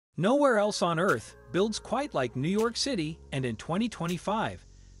Nowhere else on Earth builds quite like New York City, and in 2025,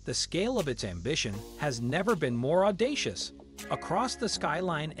 the scale of its ambition has never been more audacious. Across the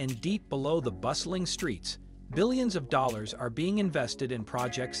skyline and deep below the bustling streets, billions of dollars are being invested in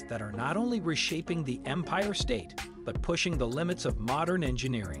projects that are not only reshaping the Empire State, but pushing the limits of modern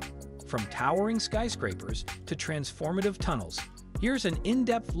engineering. From towering skyscrapers to transformative tunnels, here's an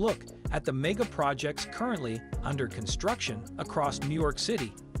in-depth look at the mega projects currently under construction across New York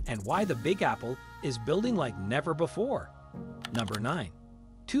City and why the Big Apple is building like never before. Number 9.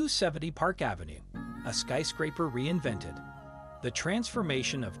 270 Park Avenue, a skyscraper reinvented. The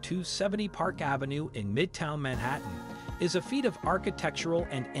transformation of 270 Park Avenue in Midtown Manhattan is a feat of architectural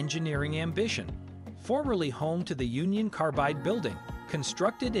and engineering ambition. Formerly home to the Union Carbide Building,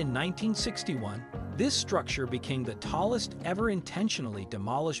 constructed in 1961, this structure became the tallest ever intentionally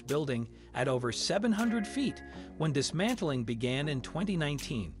demolished building at over 700 feet when dismantling began in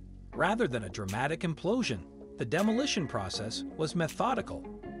 2019. Rather than a dramatic implosion, the demolition process was methodical.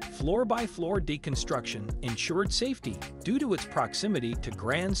 Floor-by-floor deconstruction ensured safety due to its proximity to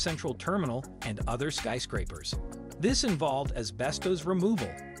Grand Central Terminal and other skyscrapers. This involved asbestos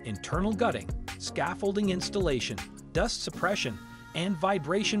removal, internal gutting, scaffolding installation, dust suppression, and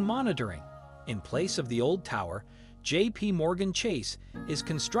vibration monitoring. In place of the old tower, J.P. Morgan Chase is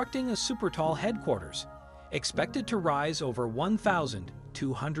constructing a supertall headquarters, expected to rise over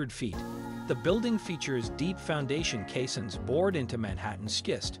 1,200 feet. The building features deep foundation caissons bored into Manhattan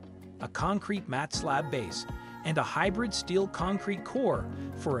schist, a concrete mat slab base, and a hybrid steel-concrete core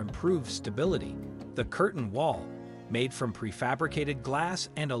for improved stability. The curtain wall, made from prefabricated glass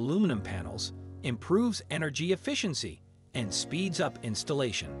and aluminum panels, improves energy efficiency and speeds up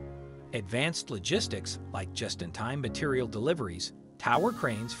installation. Advanced logistics like just-in-time material deliveries, tower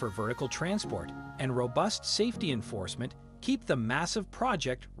cranes for vertical transport, and robust safety enforcement keep the massive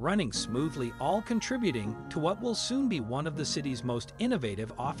project running smoothly, all contributing to what will soon be one of the city's most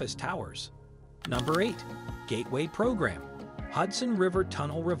innovative office towers. Number 8. Gateway Program. Hudson River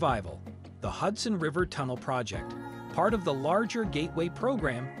Tunnel Revival. The Hudson River Tunnel project, part of the larger Gateway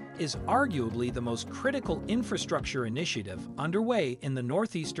Program, is arguably the most critical infrastructure initiative underway in the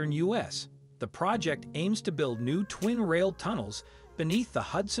northeastern U.S. The project aims to build new twin-rail tunnels beneath the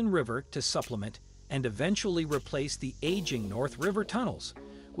Hudson River to supplement and eventually replace the aging North River tunnels,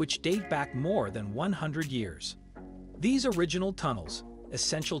 which date back more than 100 years. These original tunnels,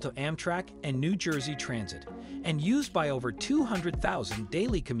 essential to Amtrak and New Jersey Transit, and used by over 200,000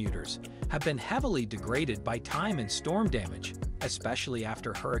 daily commuters, have been heavily degraded by time and storm damage, especially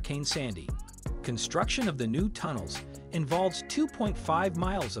after Hurricane Sandy. Construction of the new tunnels involves 2.5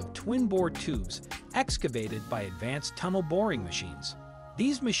 miles of twin-bore tubes excavated by advanced tunnel boring machines.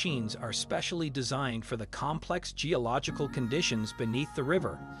 These machines are specially designed for the complex geological conditions beneath the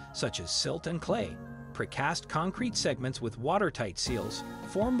river, such as silt and clay. Precast concrete segments with watertight seals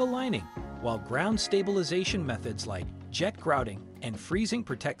form the lining, while ground stabilization methods like jet grouting and freezing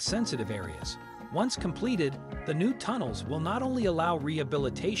protect sensitive areas. Once completed, the new tunnels will not only allow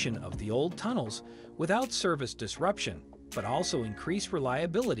rehabilitation of the old tunnels without service disruption, but also increase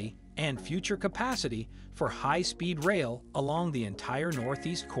reliability and future capacity for high-speed rail along the entire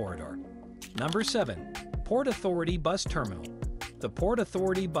Northeast Corridor. Number 7. Port Authority Bus Terminal. The Port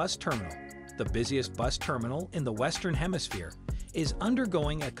Authority Bus Terminal, the busiest bus terminal in the Western Hemisphere, is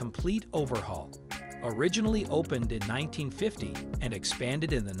undergoing a complete overhaul. Originally opened in 1950 and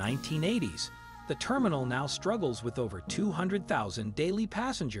expanded in the 1980s, the terminal now struggles with over 200,000 daily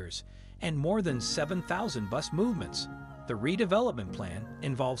passengers and more than 7,000 bus movements. The redevelopment plan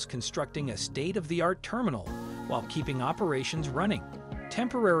involves constructing a state-of-the-art terminal while keeping operations running.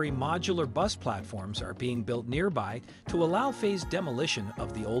 Temporary modular bus platforms are being built nearby to allow phased demolition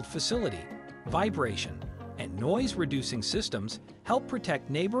of the old facility. Vibration and noise-reducing systems help protect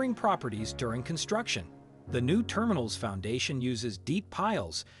neighboring properties during construction. The new terminal's foundation uses deep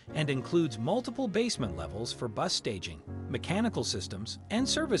piles and includes multiple basement levels for bus staging, mechanical systems, and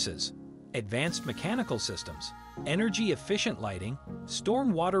services. Advanced mechanical systems, energy-efficient lighting,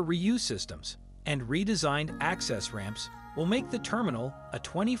 stormwater reuse systems, and redesigned access ramps will make the terminal a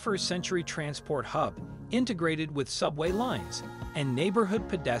 21st-century transport hub integrated with subway lines and neighborhood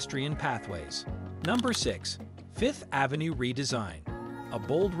pedestrian pathways. Number 6. Fifth Avenue Redesign. A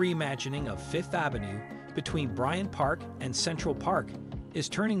bold reimagining of Fifth Avenue between Bryant Park and Central Park is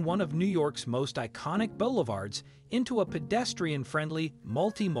turning one of New York's most iconic boulevards into a pedestrian-friendly,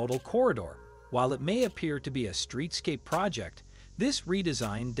 multimodal corridor. While it may appear to be a streetscape project, this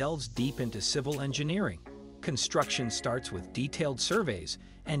redesign delves deep into civil engineering. Construction starts with detailed surveys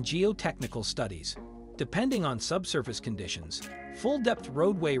and geotechnical studies. Depending on subsurface conditions, full-depth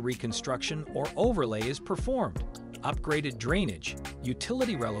roadway reconstruction or overlay is performed. Upgraded drainage,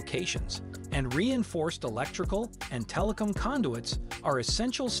 utility relocations, and reinforced electrical and telecom conduits are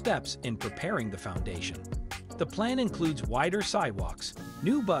essential steps in preparing the foundation. The plan includes wider sidewalks,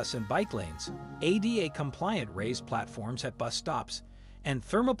 new bus and bike lanes, ADA-compliant raised platforms at bus stops, and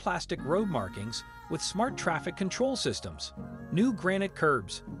thermoplastic road markings with smart traffic control systems, new granite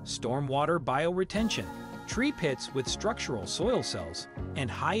curbs, stormwater bioretention, tree pits with structural soil cells, and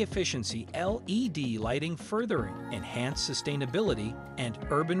high-efficiency LED lighting further enhance sustainability and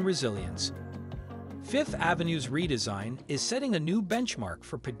urban resilience. Fifth Avenue's redesign is setting a new benchmark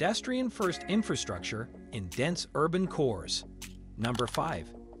for pedestrian-first infrastructure in dense urban cores. Number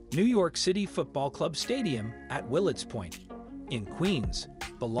 5. New York City Football Club Stadium at Willets Point. In Queens,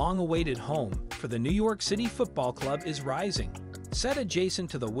 the long-awaited home for the New York City Football Club is rising. Set adjacent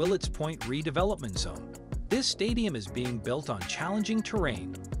to the Willets Point redevelopment zone, this stadium is being built on challenging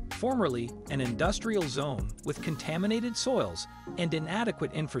terrain, formerly an industrial zone with contaminated soils and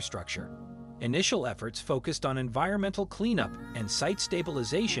inadequate infrastructure. Initial efforts focused on environmental cleanup and site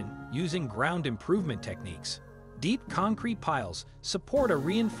stabilization using ground improvement techniques. Deep concrete piles support a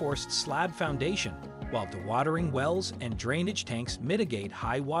reinforced slab foundation, while dewatering wells and drainage tanks mitigate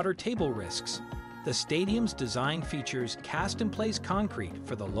high water table risks. The stadium's design features cast-in-place concrete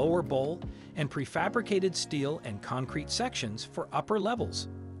for the lower bowl and prefabricated steel and concrete sections for upper levels,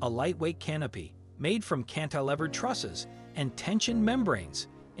 a lightweight canopy made from cantilevered trusses and tension membranes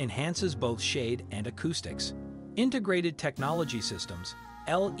enhances both shade and acoustics. Integrated technology systems,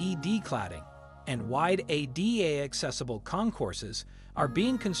 LED cladding, and wide ADA-accessible concourses are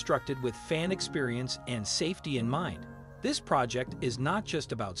being constructed with fan experience and safety in mind. This project is not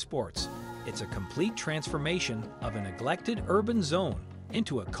just about sports. It's a complete transformation of a neglected urban zone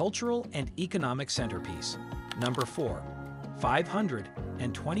into a cultural and economic centerpiece. Number 4.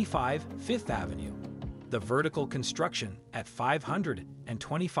 525 Fifth Avenue. The vertical construction at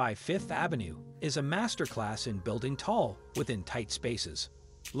 525 Fifth Avenue is a masterclass in building tall within tight spaces.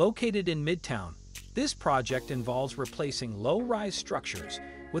 Located in Midtown, this project involves replacing low-rise structures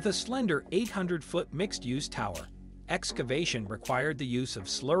with a slender 800-foot mixed-use tower. Excavation required the use of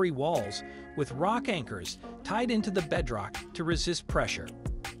slurry walls with rock anchors tied into the bedrock to resist pressure.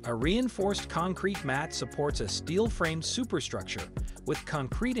 A reinforced concrete mat supports a steel-framed superstructure with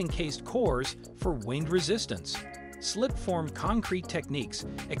concrete-encased cores for wind resistance. Slip-formed concrete techniques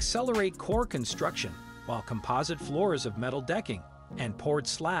accelerate core construction, while composite floors of metal decking and poured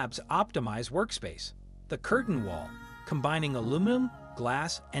slabs optimize workspace. The curtain wall, combining aluminum,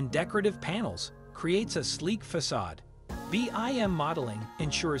 glass, and decorative panels, creates a sleek facade. BIM modeling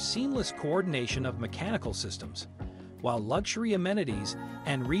ensures seamless coordination of mechanical systems, while luxury amenities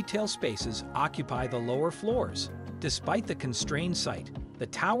and retail spaces occupy the lower floors. Despite the constrained site, the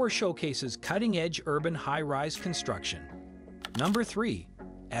tower showcases cutting-edge urban high-rise construction. Number 3.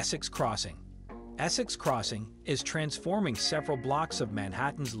 Essex Crossing. Essex Crossing is transforming several blocks of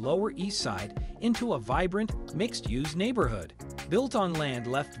Manhattan's Lower East Side into a vibrant, mixed-use neighborhood. Built on land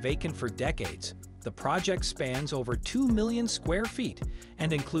left vacant for decades, the project spans over 2 million square feet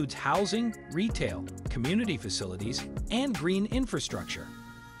and includes housing, retail, community facilities, and green infrastructure.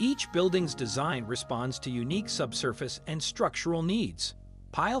 Each building's design responds to unique subsurface and structural needs.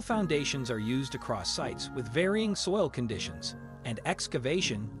 Pile foundations are used across sites with varying soil conditions, and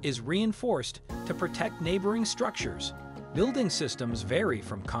excavation is reinforced to protect neighboring structures. Building systems vary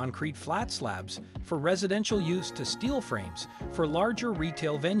from concrete flat slabs for residential use to steel frames for larger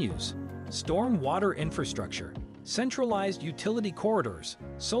retail venues. Storm water infrastructure, centralized utility corridors,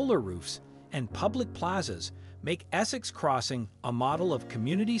 solar roofs, and public plazas make Essex Crossing a model of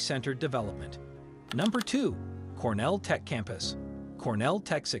community-centered development. Number 2. Cornell Tech Campus. Cornell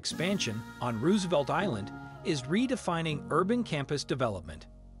Tech's expansion on Roosevelt Island is redefining urban campus development.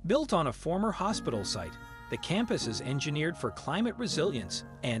 Built on a former hospital site, the campus is engineered for climate resilience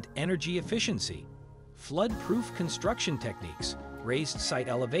and energy efficiency. Flood-proof construction techniques, raised site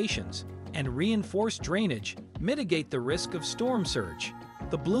elevations, and reinforced drainage mitigate the risk of storm surge.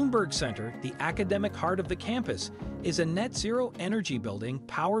 The Bloomberg Center, the academic heart of the campus, is a net-zero energy building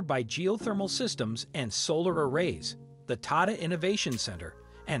powered by geothermal systems and solar arrays. The Tata Innovation Center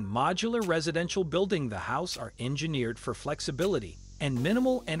and modular residential building the house are engineered for flexibility and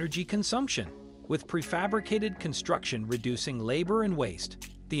minimal energy consumption, with prefabricated construction reducing labor and waste.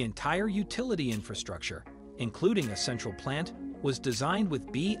 The entire utility infrastructure, including a central plant, was designed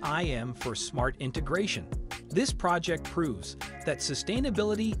with BIM for smart integration. This project proves that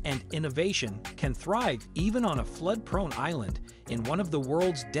sustainability and innovation can thrive even on a flood-prone island in one of the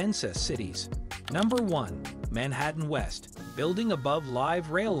world's densest cities. Number 1. Manhattan West, building above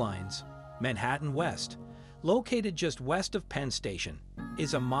live rail lines. Manhattan West, located just west of Penn Station,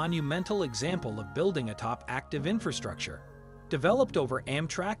 is a monumental example of building atop active infrastructure. Developed over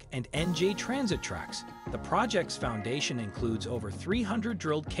Amtrak and NJ transit tracks, the project's foundation includes over 300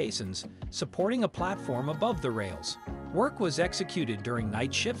 drilled caissons supporting a platform above the rails. Work was executed during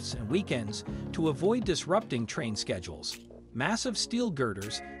night shifts and weekends to avoid disrupting train schedules. Massive steel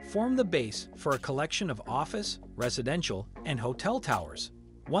girders form the base for a collection of office, residential, and hotel towers.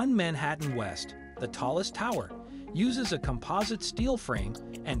 One Manhattan West, the tallest tower, uses a composite steel frame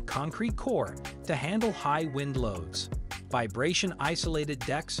and concrete core to handle high wind loads. Vibration-isolated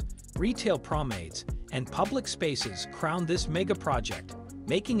decks, retail promenades, and public spaces crown this mega project,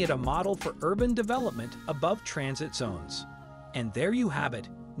 making it a model for urban development above transit zones. And there you have it,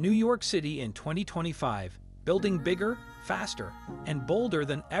 New York City in 2025, building bigger, faster, and bolder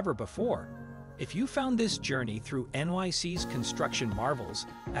than ever before. If you found this journey through NYC's construction marvels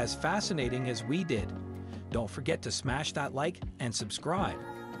as fascinating as we did, don't forget to smash that like and subscribe.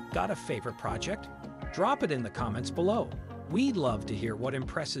 Got a favorite project? Drop it in the comments below. We'd love to hear what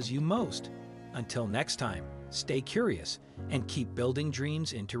impresses you most. Until next time, stay curious and keep building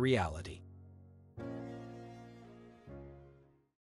dreams into reality.